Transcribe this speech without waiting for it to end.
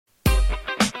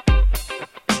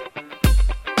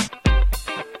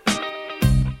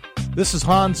This is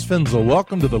Hans Finzel.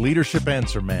 Welcome to the Leadership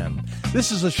Answer Man. This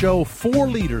is a show for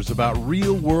leaders about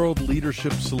real-world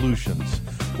leadership solutions.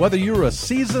 Whether you're a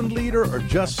seasoned leader or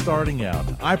just starting out,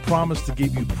 I promise to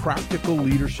give you practical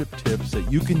leadership tips that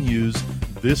you can use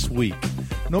this week.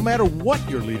 No matter what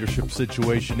your leadership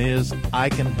situation is, I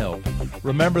can help.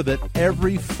 Remember that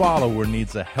every follower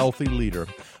needs a healthy leader.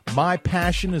 My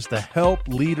passion is to help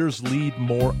leaders lead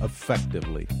more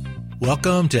effectively.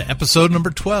 Welcome to episode number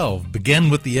 12,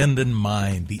 Begin with the End in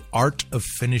Mind, the art of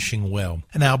finishing well.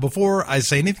 And now, before I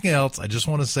say anything else, I just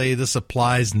want to say this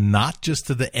applies not just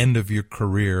to the end of your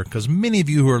career, because many of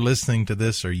you who are listening to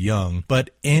this are young, but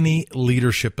any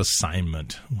leadership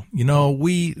assignment. You know,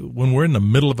 when we're in the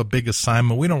middle of a big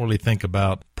assignment, we don't really think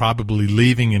about probably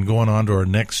leaving and going on to our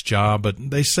next job, but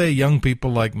they say young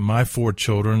people like my 4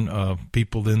 children,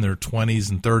 people in their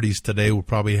 20s and 30s today will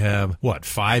probably have,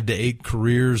 5 to 8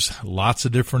 careers, lots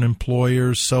of different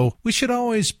employers. So we should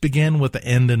always begin with the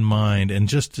end in mind and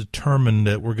just determine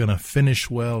that we're going to finish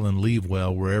well and leave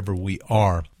well wherever we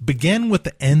are. Begin with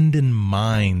the end in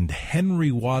mind. Henry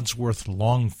Wadsworth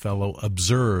Longfellow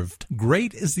observed,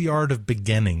 "Great is the art of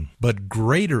beginning, but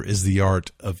greater is the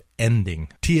art of ending."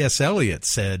 T.S. Eliot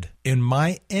said, "In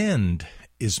my end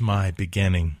is my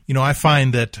beginning." You know, I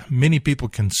find that many people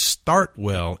can start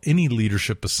well, any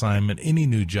leadership assignment, any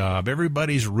new job.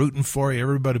 Everybody's rooting for you.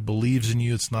 Everybody believes in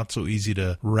you. It's not so easy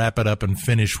to wrap it up and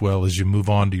finish well as you move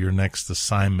on to your next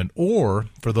assignment. Or,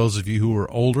 for those of you who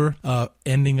are older,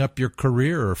 ending up your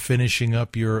career or finishing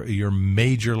up your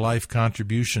major life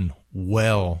contribution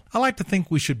well. I like to think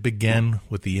we should begin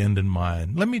with the end in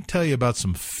mind. Let me tell you about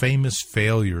some famous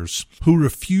failures who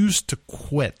refused to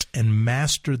quit and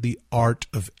master the art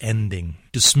of ending.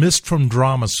 Dismissed from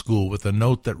drama school with a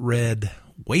note that read,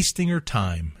 "Wasting her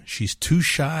time. She's too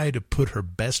shy to put her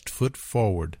best foot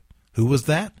forward." Who was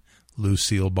that?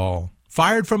 Lucille Ball.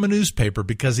 Fired from a newspaper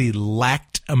because he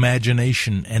lacked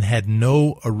imagination and had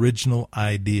no original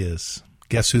ideas.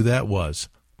 Guess who that was?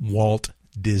 Walt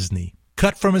Disney.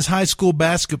 Cut from his high school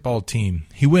basketball team.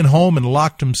 He went home and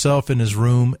locked himself in his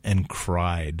room and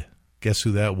cried. Guess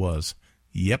who that was?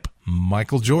 Yep,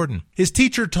 Michael Jordan. His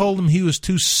teacher told him he was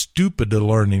too stupid to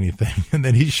learn anything and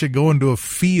that he should go into a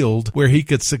field where he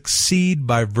could succeed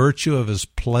by virtue of his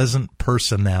pleasant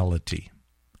personality.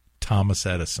 Thomas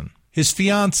Edison. His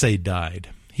fiancée died.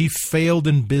 He failed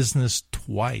in business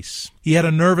twice. He had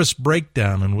a nervous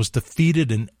breakdown and was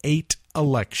defeated in 8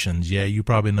 elections. Yeah, you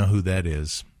probably know who that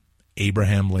is.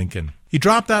 Abraham Lincoln. He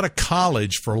dropped out of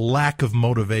college for lack of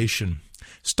motivation.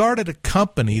 Started a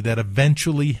company that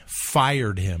eventually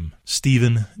fired him.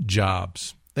 Steve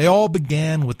Jobs. They all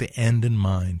began with the end in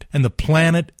mind, and the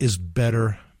planet is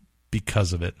better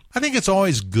because of it. I think it's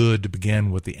always good to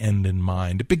begin with the end in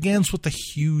mind. It begins with a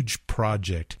huge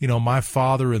project. You know, my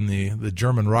father and the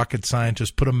German rocket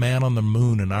scientists put a man on the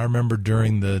moon, and I remember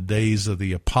during the days of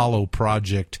the Apollo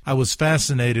project, I was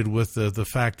fascinated with the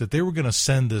fact that they were going to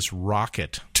send this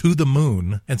rocket to the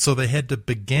moon, and so they had to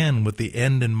begin with the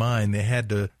end in mind. They had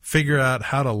to figure out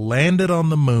how to land it on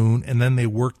the moon, and then they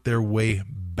worked their way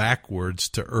backwards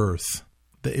to Earth.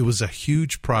 It was a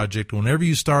huge project. Whenever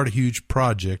you start a huge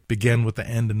project, begin with the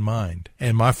end in mind.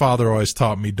 And my father always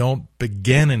taught me, don't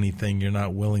begin anything you're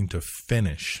not willing to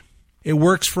finish. It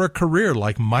works for a career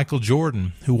like Michael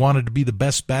Jordan, who wanted to be the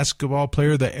best basketball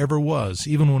player that ever was,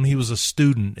 even when he was a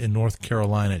student in North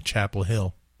Carolina at Chapel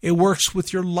Hill. It works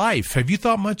with your life. Have you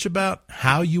thought much about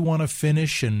how you want to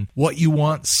finish and what you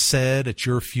want said at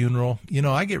your funeral? You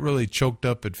know, I get really choked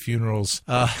up at funerals.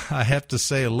 I have to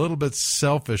say a little bit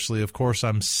selfishly, of course,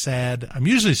 I'm sad. I'm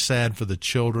usually sad for the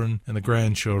children and the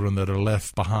grandchildren that are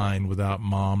left behind without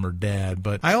mom or dad.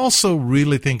 But I also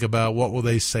really think about what will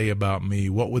they say about me?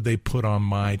 What would they put on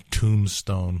my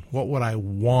tombstone? What would I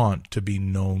want to be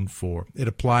known for? It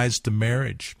applies to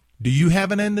marriage. Do you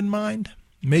have an end in mind?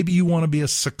 Maybe you want to be a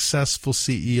successful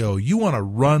CEO. You want to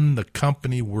run the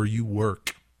company where you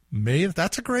work. Maybe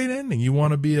that's a great ending. You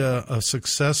want to be a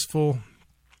successful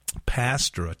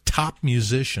pastor, a top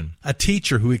musician, a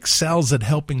teacher who excels at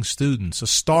helping students, a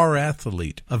star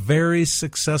athlete, a very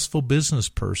successful business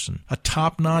person, a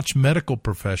top-notch medical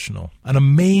professional, an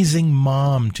amazing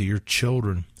mom to your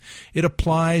children. It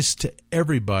applies to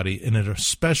everybody, and it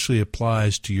especially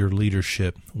applies to your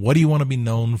leadership. What do you want to be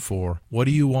known for? What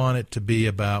do you want it to be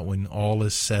about when all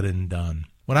is said and done?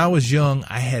 When I was young,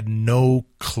 I had no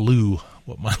clue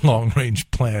what my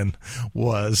long-range plan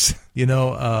was. You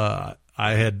know,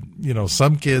 I had,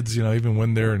 some kids, even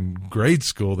when they're in grade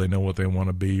school, they know what they want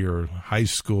to be, or high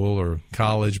school or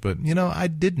college, but, I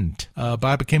didn't. But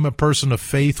I became a person of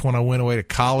faith when I went away to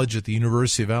college at the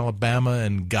University of Alabama,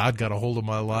 and God got a hold of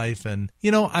my life. And,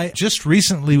 I just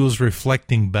recently was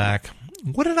reflecting back,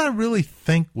 what did I really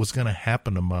think was going to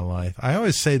happen to my life? I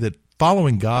always say that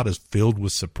following God is filled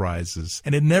with surprises,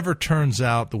 and it never turns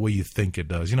out the way you think it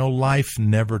does. Life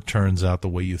never turns out the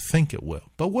way you think it will.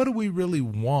 But what do we really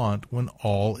want when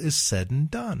all is said and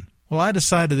done? Well, I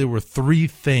decided there were 3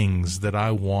 things that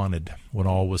I wanted when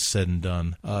all was said and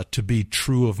done to be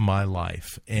true of my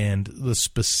life. And the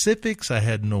specifics, I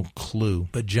had no clue.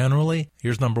 But generally,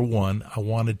 here's number 1. I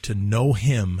wanted to know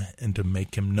Him and to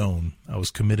make Him known. I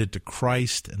was committed to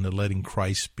Christ and to letting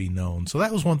Christ be known. So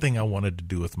that was one thing I wanted to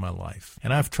do with my life.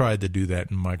 And I've tried to do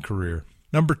that in my career.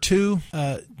 Number 2,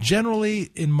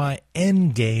 generally in my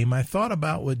end game, I thought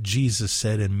about what Jesus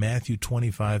said in Matthew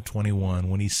 25:21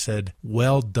 when He said,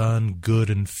 "Well done, good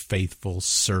and faithful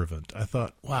servant." I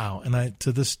thought, wow, and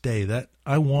to this day, that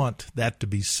I want that to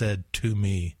be said to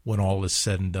me when all is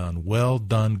said and done. Well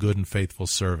done, good and faithful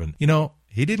servant.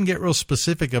 He didn't get real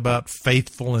specific about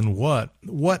faithful in what.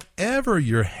 Whatever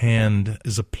your hand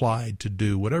is applied to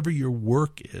do, whatever your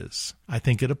work is, I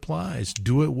think it applies.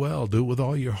 Do it well. Do it with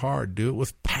all your heart. Do it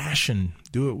with passion.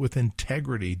 Do it with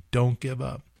integrity. Don't give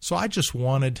up. So I just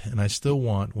wanted, and I still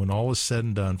want, when all is said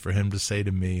and done, for Him to say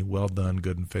to me, "Well done,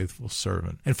 good and faithful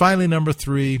servant." And finally, number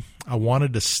 3, I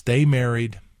wanted to stay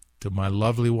married to my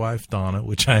lovely wife, Donna,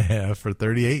 which I have for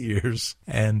 38 years.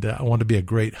 And I want to be a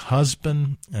great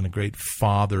husband and a great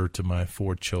father to my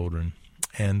 4 children.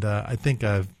 And I think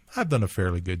I've done a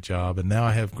fairly good job. And now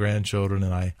I have grandchildren,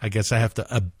 and I guess I have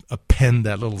to append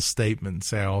that little statement and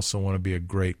say I also want to be a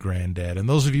great granddad. And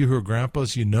those of you who are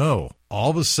grandpas, all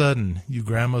of a sudden, you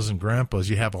grandmas and grandpas,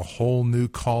 you have a whole new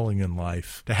calling in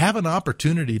life to have an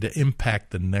opportunity to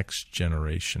impact the next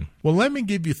generation. Well, let me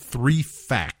give you 3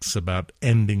 facts about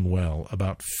ending well,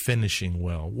 about finishing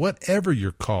well, whatever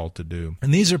you're called to do.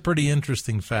 And these are pretty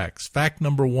interesting facts. Fact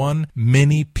number 1,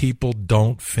 many people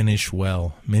don't finish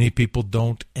well. Many people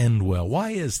don't end well.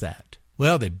 Why is that?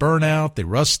 Well, they burn out, they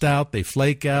rust out, they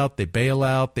flake out, they bail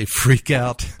out, they freak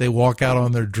out, they walk out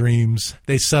on their dreams.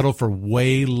 They settle for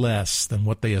way less than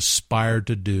what they aspired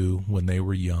to do when they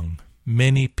were young.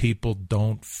 Many people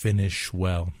don't finish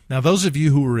well. Now, those of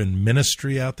you who are in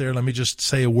ministry out there, let me just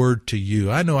say a word to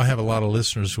you. I know I have a lot of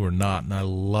listeners who are not, and I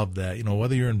love that.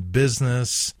 Whether you're in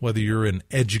business, whether you're in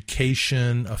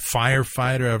education, a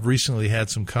firefighter. I've recently had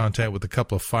some contact with a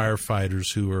couple of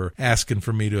firefighters who are asking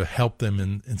for me to help them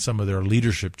in some of their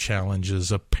leadership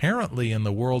challenges. Apparently, in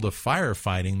the world of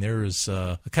firefighting, there is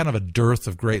a kind of a dearth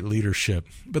of great leadership.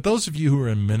 But those of you who are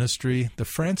in ministry, the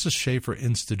Francis Schaeffer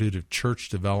Institute of Church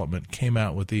Development came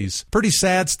out with these pretty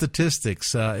sad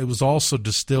statistics. It was also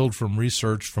distilled from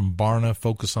research from Barna,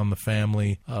 Focus on the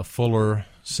Family, Fuller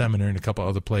Seminary, and a couple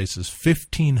other places.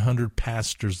 1,500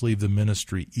 pastors leave the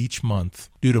ministry each month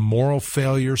due to moral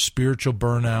failure, spiritual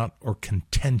burnout, or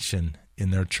contention in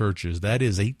their churches. That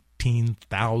is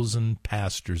 18,000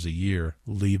 pastors a year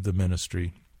leave the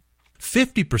ministry.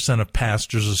 50% of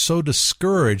pastors are so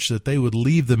discouraged that they would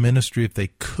leave the ministry if they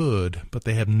could, but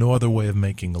they have no other way of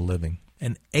making a living.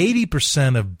 And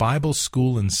 80% of Bible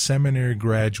school and seminary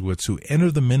graduates who enter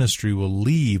the ministry will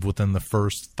leave within the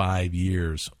first 5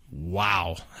 years.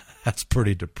 Wow, that's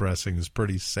pretty depressing. It's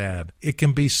pretty sad. It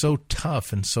can be so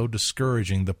tough and so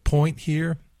discouraging. The point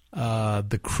here,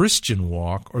 the Christian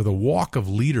walk, or the walk of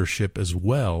leadership as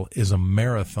well, is a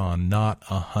marathon, not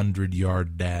a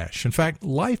 100-yard dash. In fact,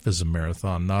 life is a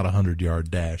marathon, not a 100-yard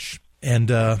dash. And,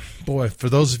 boy, for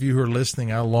those of you who are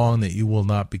listening, I long that you will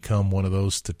not become one of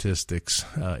those statistics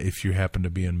if you happen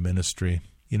to be in ministry.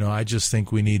 I just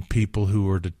think we need people who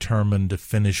are determined to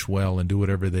finish well and do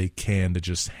whatever they can to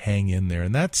just hang in there.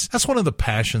 And that's one of the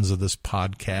passions of this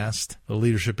podcast, the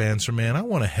Leadership Answer Man. I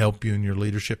want to help you in your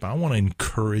leadership. I want to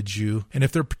encourage you. And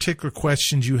if there are particular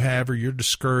questions you have, or you're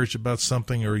discouraged about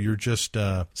something, or you're just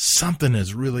something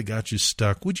has really got you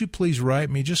stuck, would you please write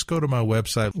me? Just go to my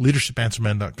website,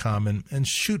 leadershipanswerman.com, and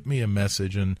shoot me a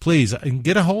message. And please,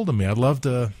 get a hold of me. I'd love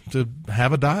to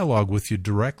have a dialogue with you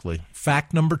directly.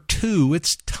 Fact number 2,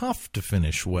 it's tough to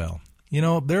finish well.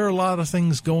 There are a lot of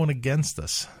things going against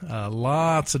us,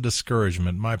 lots of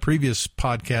discouragement. My previous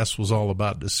podcast was all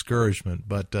about discouragement,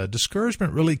 but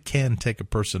discouragement really can take a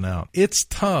person out. It's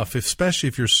tough, especially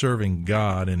if you're serving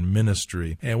God in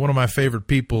ministry. And one of my favorite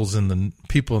people in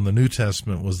the New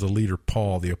Testament was the leader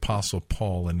Paul, the Apostle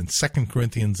Paul. And in 2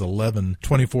 Corinthians 11,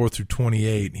 24 through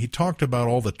 28, he talked about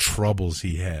all the troubles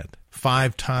he had.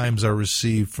 5 times I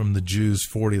received from the Jews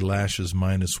 40 lashes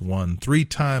minus 1. 3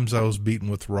 times I was beaten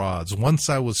with rods. Once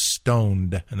I was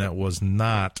stoned, and that was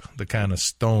not the kind of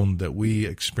stone that we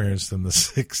experienced in the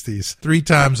 60s. 3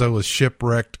 times I was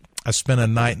shipwrecked. I spent a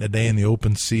night and a day in the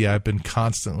open sea. I've been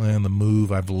constantly on the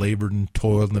move. I've labored and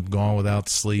toiled and have gone without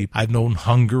sleep. I've known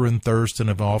hunger and thirst and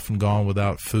have often gone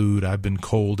without food. I've been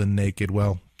cold and naked,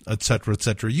 well, etc.,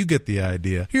 etc. You get the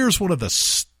idea. Here's one of the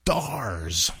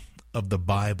stars of the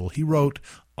Bible. He wrote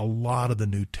a lot of the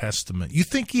New Testament. You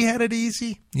think he had it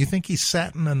easy? You think he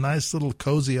sat in a nice little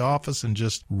cozy office and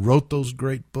just wrote those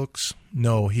great books?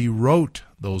 No, he wrote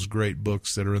those great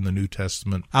books that are in the New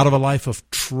Testament out of a life of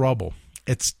trouble.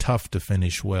 It's tough to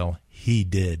finish well. He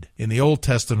did. In the Old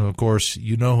Testament, of course,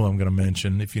 you know who I'm going to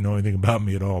mention, if you know anything about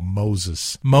me at all,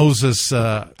 Moses. Moses,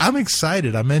 I'm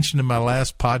excited. I mentioned in my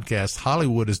last podcast,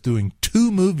 Hollywood is doing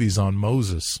 2 movies on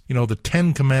Moses. You know, the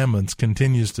 10 Commandments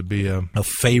continues to be a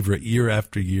favorite year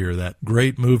after year. That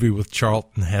great movie with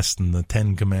Charlton Heston, the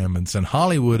 10 Commandments. And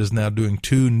Hollywood is now doing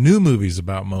 2 new movies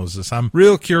about Moses. I'm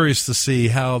real curious to see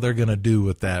how they're going to do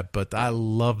with that. But I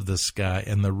love this guy.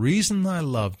 And the reason I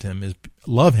love him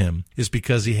is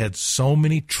because he had so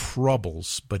many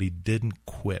troubles, but he didn't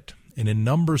quit. And in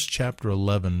Numbers chapter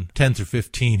 11, 10 through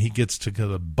 15, he gets to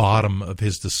the bottom of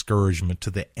his discouragement, to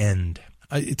the end.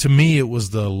 To me, it was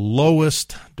the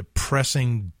lowest,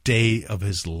 depressing day of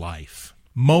his life.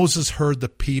 Moses heard the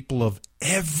people of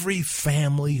every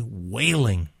family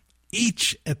wailing,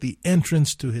 each at the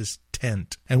entrance to his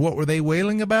tent. And what were they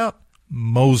wailing about?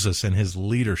 Moses and his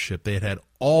leadership. They had had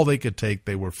all they could take.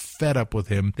 They were fed up with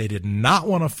him. They did not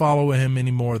want to follow him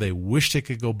anymore. They wished they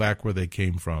could go back where they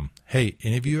came from. Hey,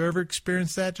 any of you ever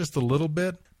experienced that just a little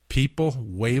bit? People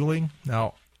wailing?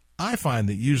 Now, I find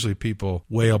that usually people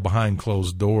wail behind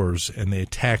closed doors and they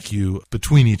attack you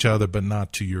between each other but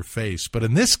not to your face. But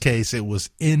in this case, it was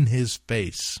in his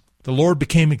face. The Lord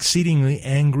became exceedingly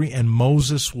angry and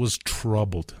Moses was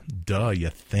troubled. Duh, you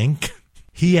think?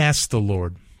 He asked the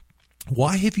Lord,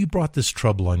 "Why have you brought this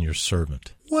trouble on your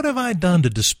servant? What have I done to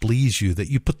displease you that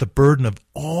you put the burden of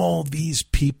all these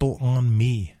people on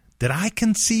me? Did I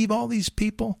conceive all these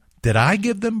people? Did I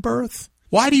give them birth?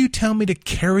 Why do you tell me to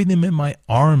carry them in my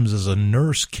arms as a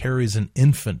nurse carries an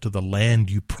infant to the land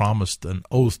you promised an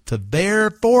oath to their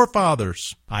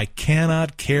forefathers? I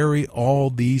cannot carry all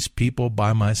these people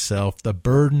by myself. The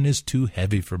burden is too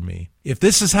heavy for me. If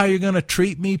this is how you're going to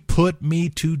treat me, put me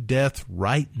to death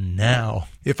right now.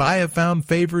 If I have found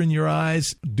favor in your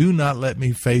eyes, do not let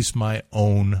me face my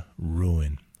own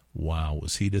ruin." Wow,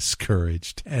 was he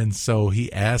discouraged. And so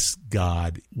he asked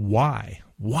God, why?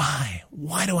 Why?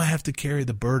 Why do I have to carry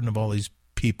the burden of all these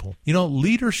people? You know,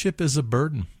 leadership is a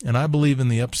burden. And I believe in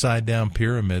the upside down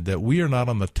pyramid that we are not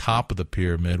on the top of the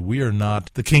pyramid. We are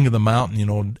not the king of the mountain. You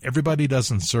know, everybody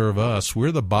doesn't serve us.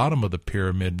 We're the bottom of the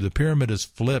pyramid. The pyramid is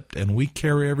flipped and we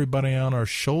carry everybody on our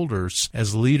shoulders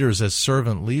as leaders, as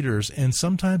servant leaders. And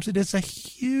sometimes it is a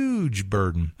huge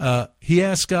burden. He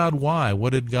asked God why.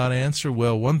 What did God answer?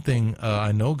 Well, one thing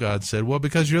I know God said, well,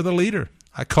 because you're the leader.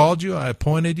 I called you, I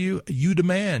appointed you, you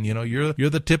demand, you're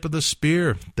the tip of the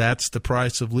spear. That's the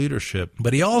price of leadership.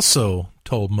 But he also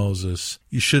told Moses,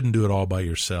 you shouldn't do it all by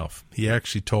yourself. He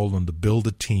actually told him to build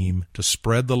a team, to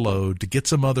spread the load, to get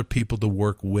some other people to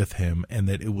work with him, and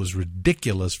that it was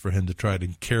ridiculous for him to try to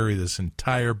carry this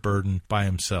entire burden by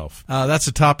himself. That's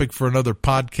a topic for another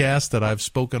podcast that I've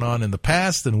spoken on in the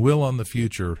past and will on the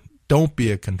future. Don't be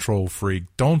a control freak.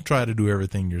 Don't try to do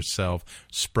everything yourself.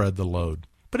 Spread the load.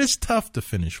 But it's tough to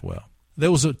finish well. There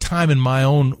was a time in my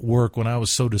own work when I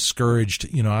was so discouraged.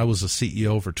 I was a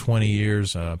CEO for 20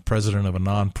 years, president of a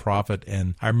nonprofit,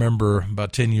 and I remember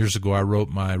about 10 years ago I wrote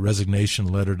my resignation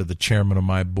letter to the chairman of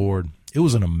my board. It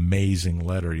was an amazing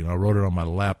letter. I wrote it on my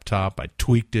laptop. I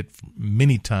tweaked it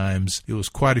many times. It was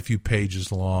quite a few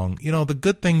pages long. The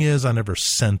good thing is I never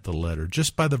sent the letter.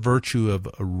 Just by the virtue of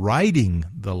writing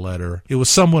the letter, it was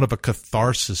somewhat of a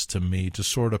catharsis to me to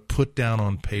sort of put down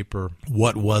on paper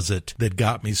what was it that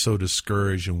got me so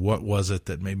discouraged and what was it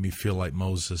that made me feel like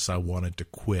Moses, I wanted to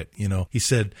quit.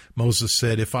 Moses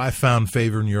said, if I found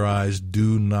favor in your eyes,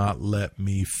 do not let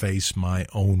me face my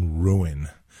own ruin.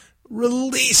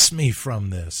 Release me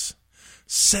from this.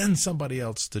 Send somebody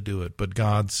else to do it. But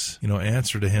God's,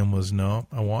 answer to him was, no,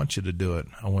 I want you to do it.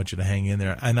 I want you to hang in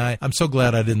there. And I'm so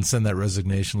glad I didn't send that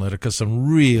resignation letter because some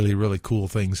really, really cool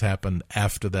things happened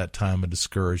after that time of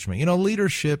discouragement.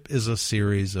 Leadership is a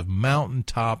series of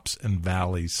mountaintops and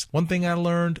valleys. One thing I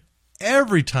learned,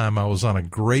 every time I was on a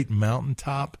great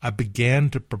mountaintop, I began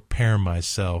to prepare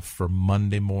myself for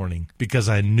Monday morning because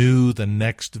I knew the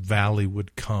next valley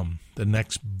would come. the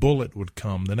next bullet would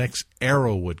come, the next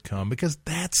arrow would come, because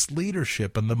that's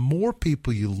leadership. And the more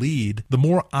people you lead, the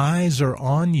more eyes are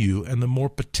on you, and the more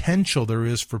potential there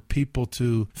is for people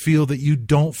to feel that you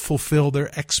don't fulfill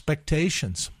their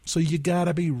expectations. So you got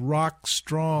to be rock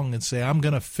strong and say, I'm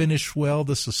going to finish well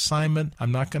this assignment.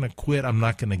 I'm not going to quit. I'm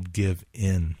not going to give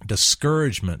in.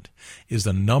 Discouragement is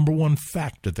the number one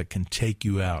factor that can take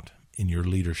you out in your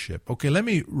leadership. Okay, let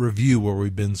me review where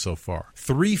we've been so far.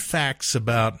 3 facts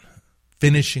about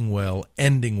finishing well,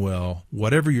 ending well,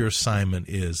 whatever your assignment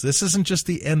is. This isn't just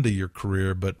the end of your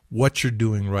career, but what you're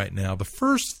doing right now. The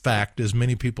first fact is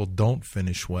many people don't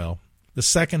finish well. The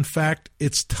second fact,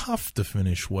 it's tough to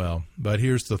finish well. But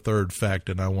here's the third fact,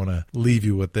 and I want to leave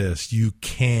you with this. You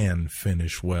can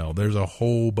finish well. There's a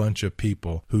whole bunch of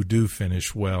people who do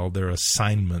finish well their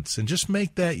assignments, and just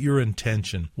make that your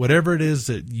intention. Whatever it is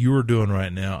that you're doing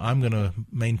right now, I'm going to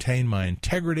maintain my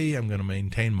integrity. I'm going to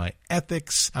maintain my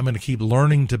ethics. I'm going to keep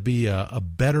learning to be a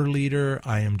better leader.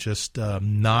 I am just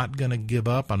not going to give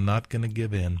up. I'm not going to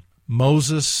give in.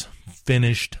 Moses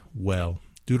finished well.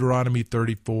 Deuteronomy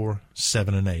 34,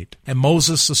 7 and 8. And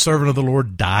Moses, the servant of the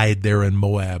Lord, died there in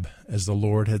Moab, as the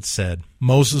Lord had said.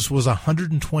 Moses was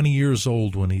 120 years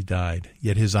old when he died,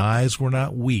 yet his eyes were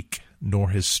not weak,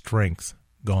 nor his strength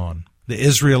gone. The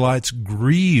Israelites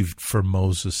grieved for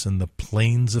Moses in the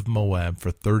plains of Moab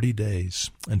for 30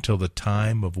 days, until the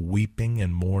time of weeping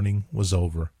and mourning was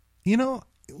over. You know,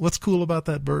 what's cool about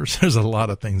that verse? There's a lot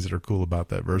of things that are cool about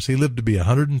that verse. He lived to be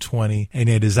 120, and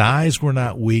yet his eyes were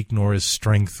not weak, nor his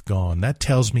strength gone. That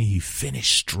tells me he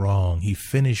finished strong. He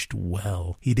finished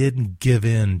well. He didn't give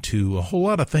in to a whole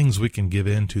lot of things we can give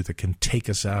in to that can take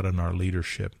us out in our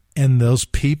leadership. And those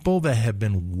people that have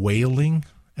been wailing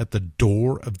at the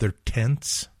door of their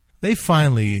tents, they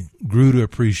finally grew to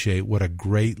appreciate what a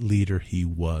great leader he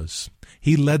was.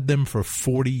 He led them for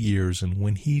 40 years, and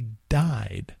when he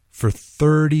died, for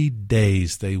 30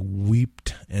 days they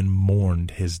wept and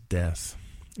mourned his death.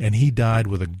 And he died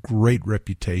with a great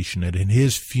reputation, and in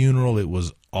his funeral it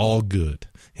was all good.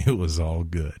 It was all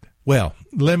good. Well,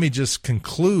 let me just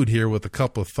conclude here with a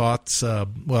couple of thoughts.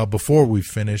 Before we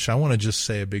finish, I want to just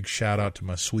say a big shout out to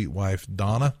my sweet wife,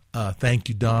 Donna. Thank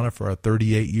you, Donna, for our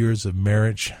 38 years of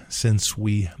marriage since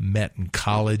we met in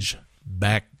college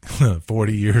back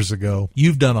 40 years ago.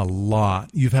 You've done a lot.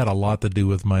 You've had a lot to do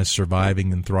with my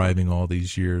surviving and thriving all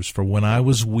these years. For when I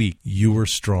was weak, you were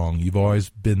strong. You've always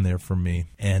been there for me.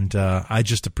 And I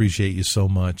just appreciate you so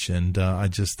much. And I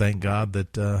just thank God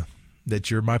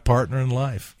that you're my partner in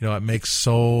life. You know, it makes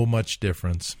so much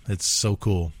difference. It's so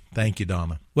cool. Thank you,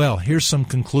 Donna. Well, here's some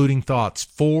concluding thoughts.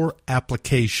 4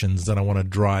 applications that I want to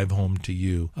drive home to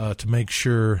you to make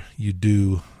sure you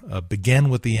do begin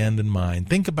with the end in mind.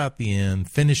 Think about the end,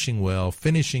 finishing well,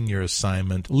 finishing your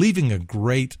assignment, leaving a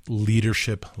great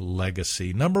leadership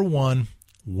legacy. Number 1,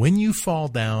 when you fall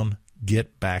down,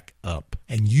 get back up.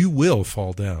 And you will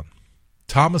fall down.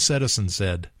 Thomas Edison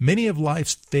said, many of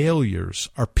life's failures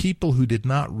are people who did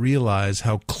not realize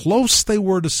how close they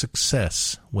were to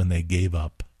success when they gave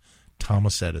up.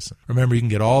 Thomas Edison. Remember, you can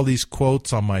get all these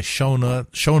quotes on my show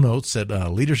notes at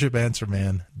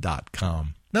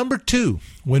leadershipanswerman.com. Number 2,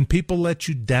 when people let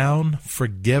you down,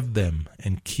 forgive them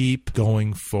and keep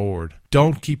going forward.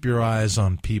 Don't keep your eyes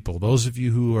on people. Those of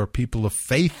you who are people of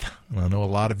faith, and I know a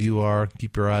lot of you are,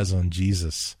 keep your eyes on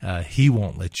Jesus. He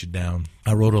won't let you down.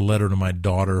 I wrote a letter to my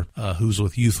daughter who's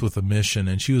with Youth with a Mission,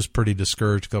 and she was pretty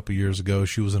discouraged a couple years ago.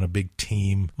 She was in a big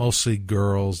team, mostly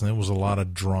girls, and there was a lot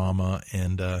of drama,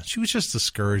 and she was just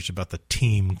discouraged about the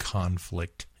team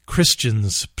conflict.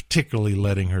 Christians particularly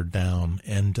letting her down.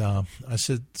 And I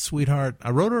said, sweetheart,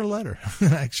 I wrote her a letter. I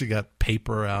actually got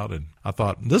paper out, and I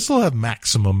thought this will have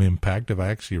maximum impact if I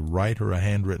actually write her a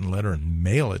handwritten letter and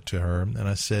mail it to her. And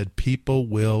I said, people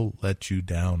will let you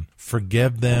down.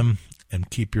 Forgive them and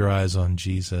keep your eyes on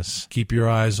Jesus. Keep your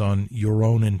eyes on your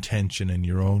own intention and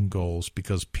your own goals,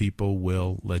 because people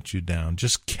will let you down.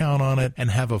 Just count on it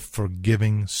and have a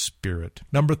forgiving spirit.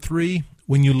 Number 3,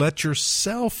 when you let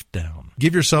yourself down,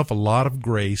 give yourself a lot of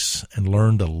grace and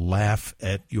learn to laugh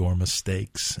at your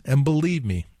mistakes. And believe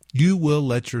me, you will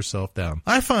let yourself down.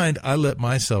 I find I let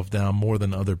myself down more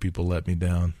than other people let me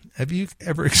down. Have you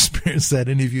ever experienced that?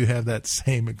 Any of you have that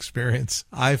same experience?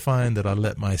 I find that I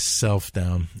let myself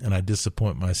down and I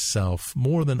disappoint myself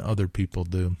more than other people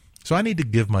do. So I need to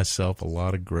give myself a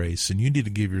lot of grace, and you need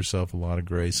to give yourself a lot of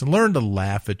grace and learn to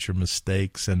laugh at your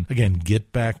mistakes. And again,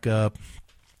 get back up,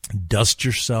 dust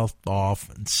yourself off,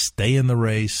 and stay in the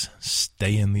race,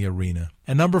 stay in the arena.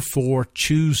 And number 4,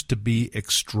 choose to be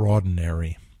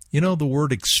extraordinary. You know, the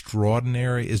word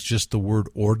extraordinary is just the word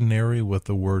ordinary with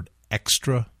the word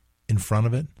extra in front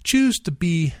of it. Choose to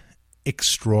be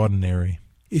extraordinary.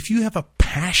 If you have a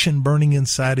passion burning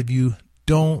inside of you,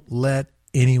 don't let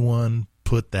anyone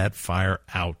put that fire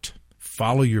out.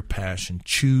 Follow your passion.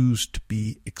 Choose to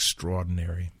be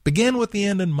extraordinary. Begin with the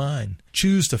end in mind.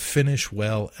 Choose to finish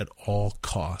well at all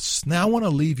costs. Now, I want to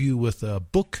leave you with a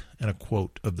book and a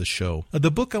quote of the show.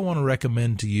 The book I want to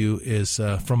recommend to you is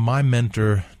from my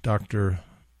mentor, Dr.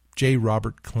 J.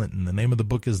 Robert Clinton. The name of the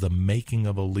book is The Making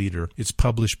of a Leader. It's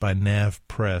published by NAV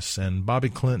Press. And Bobby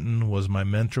Clinton was my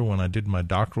mentor when I did my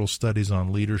doctoral studies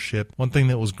on leadership. One thing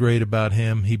that was great about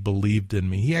him, he believed in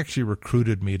me. He actually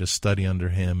recruited me to study under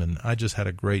him, and I just had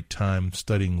a great time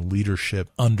studying leadership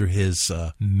under his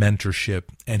mentorship.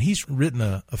 And he's written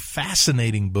a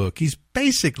fascinating book. He's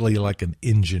basically like an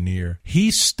engineer.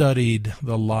 He studied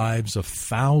the lives of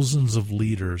thousands of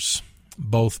leaders,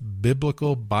 both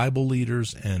biblical Bible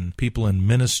leaders and people in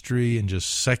ministry and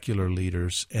just secular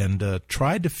leaders, and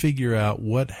tried to figure out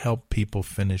what helped people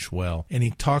finish well. And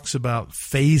he talks about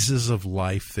phases of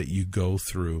life that you go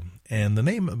through. And the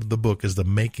name of the book is The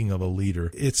Making of a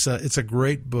Leader. It's a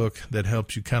great book that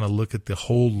helps you kind of look at the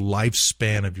whole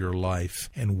lifespan of your life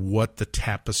and what the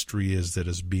tapestry is that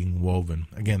is being woven.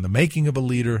 Again, The Making of a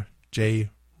Leader, J.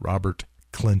 Robert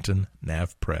Clinton,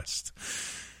 NAV Press.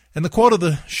 And the quote of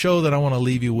the show that I want to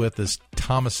leave you with is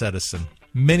Thomas Edison.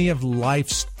 Many of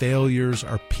life's failures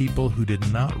are people who did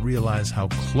not realize how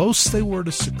close they were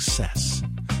to success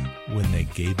when they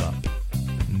gave up.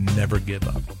 Never give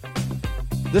up.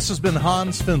 This has been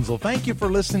Hans Finzel. Thank you for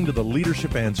listening to the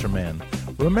Leadership Answer Man.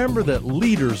 Remember that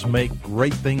leaders make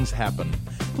great things happen.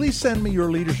 Please send me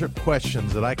your leadership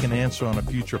questions that I can answer on a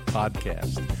future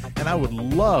podcast. And I would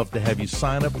love to have you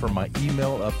sign up for my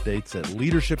email updates at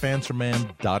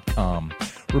leadershipanswerman.com.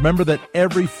 Remember that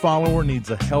every follower needs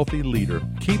a healthy leader.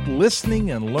 Keep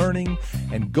listening and learning,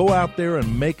 and go out there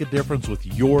and make a difference with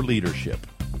your leadership.